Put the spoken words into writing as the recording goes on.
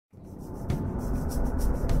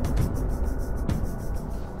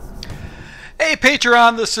Hey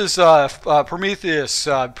Patreon, this is Prometheus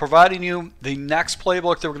providing you the next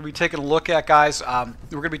playbook that we're going to be taking a look at, guys. We're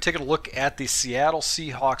going to be taking a look at the Seattle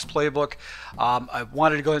Seahawks playbook. I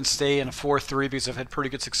wanted to go ahead and stay in a 4-3 because I've had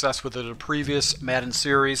pretty good success with it in a previous Madden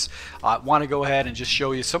series. I want to go ahead and just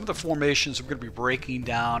show you some of the formations we're going to be breaking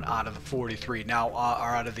down out of the 43 now, or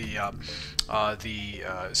out of the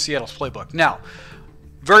Seattle's playbook. Now,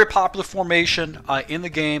 very popular formation in the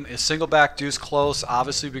game is single back deuce close,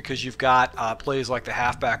 obviously because you've got plays like the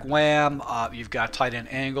halfback wham, you've got tight end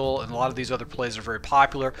angle, and a lot of these other plays are very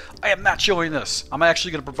popular. I am not showing this. I'm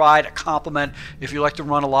actually going to provide a complement if you like to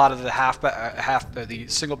run a lot of the the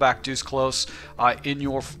single back deuce close in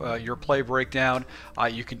your play breakdown.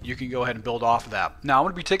 You can go ahead and build off of that. Now I'm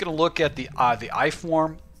going to be taking a look at the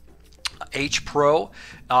I-form. H Pro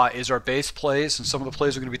is our base plays, and some of the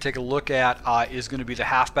plays we're going to be taking a look at is going to be the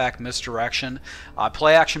halfback misdirection,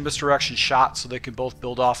 play action misdirection shot, so they can both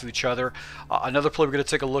build off of each other. Another play we're going to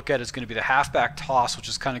take a look at is going to be the halfback toss, which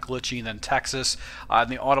is kind of glitchy, and then Texas. And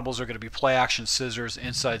the audibles are going to be play action scissors,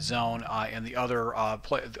 inside zone, and the other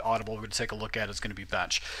audible we're going to take a look at is going to be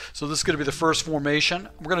bench. So this is going to be the first formation.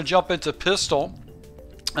 We're going to jump into pistol.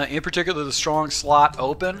 In particular, the strong slot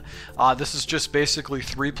open. This is just basically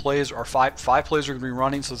 3 plays or five plays we're going to be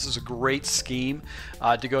running, so this is a great scheme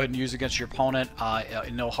to go ahead and use against your opponent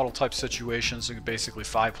in no huddle type situations. So basically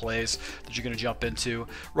 5 plays that you're going to jump into.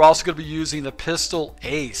 We're also going to be using the pistol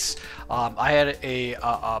ace. I had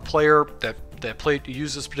a player that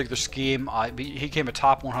used this particular scheme. He became a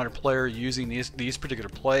top 100 player using these particular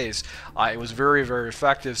plays. It was very, very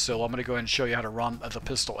effective, so I'm going to go ahead and show you how to run the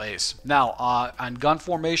pistol ace. Now, on gun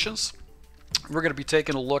formations, we're going to be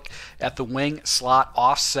taking a look at the wing slot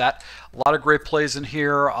offset. A lot of great plays in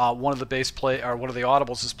here. One of the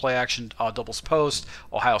audibles is play action doubles post,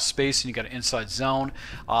 Ohio spacing. You got an inside zone.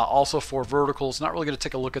 Also for verticals, not really going to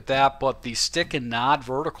take a look at that, but the stick and nod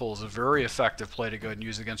vertical is a very effective play to go ahead and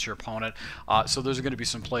use against your opponent. So those are going to be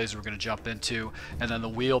some plays we're going to jump into, and then the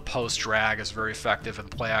wheel post drag is very effective in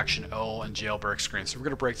the play action O and jailbreak screen. So we're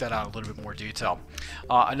going to break that out in a little bit more detail.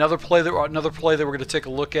 Another play that we're going to take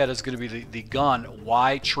a look at is going to be the gun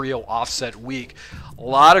Y trio offset weak. A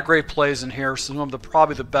lot of great plays in here. Some of the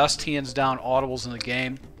probably the best hands down audibles in the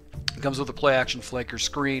game. It comes with a play action flanker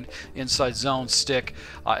screen, inside zone stick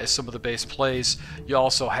as some of the base plays. You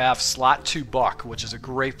also have slot 2 buck, which is a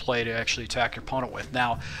great play to actually attack your opponent with.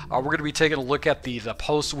 Now we're going to be taking a look at the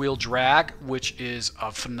post wheel drag, which is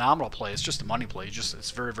a phenomenal play. It's just a money play. It's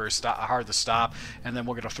very, very hard to stop. And then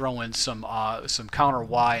we're going to throw in some counter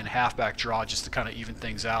Y and halfback draw just to kind of even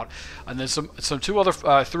things out. And then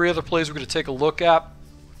three other plays we're going to take a look at.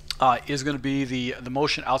 Is going to be the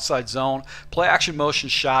motion outside zone, play action motion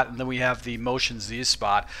shot, and then we have the motion Z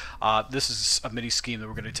spot. This is a mini scheme that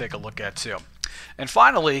we're going to take a look at too. And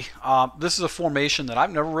finally, this is a formation that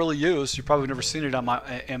I've never really used. You've probably never seen it on my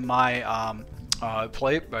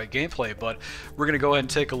gameplay, but we're going to go ahead and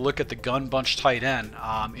take a look at the gun bunch tight end.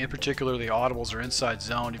 In particular, the audibles are inside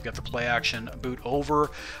zone. You've got the play action boot over.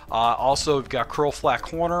 Also, we've got curl flat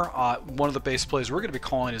corner. One of the base plays we're going to be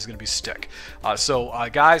calling is going to be stick. So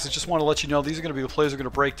guys, I just want to let you know these are going to be the plays we're going to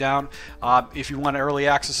break down. If you want early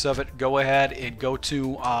access of it, go ahead and go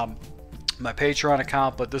to my Patreon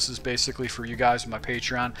account, but this is basically for you guys on my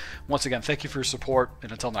Patreon. Once again, thank you for your support,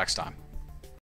 and until next time.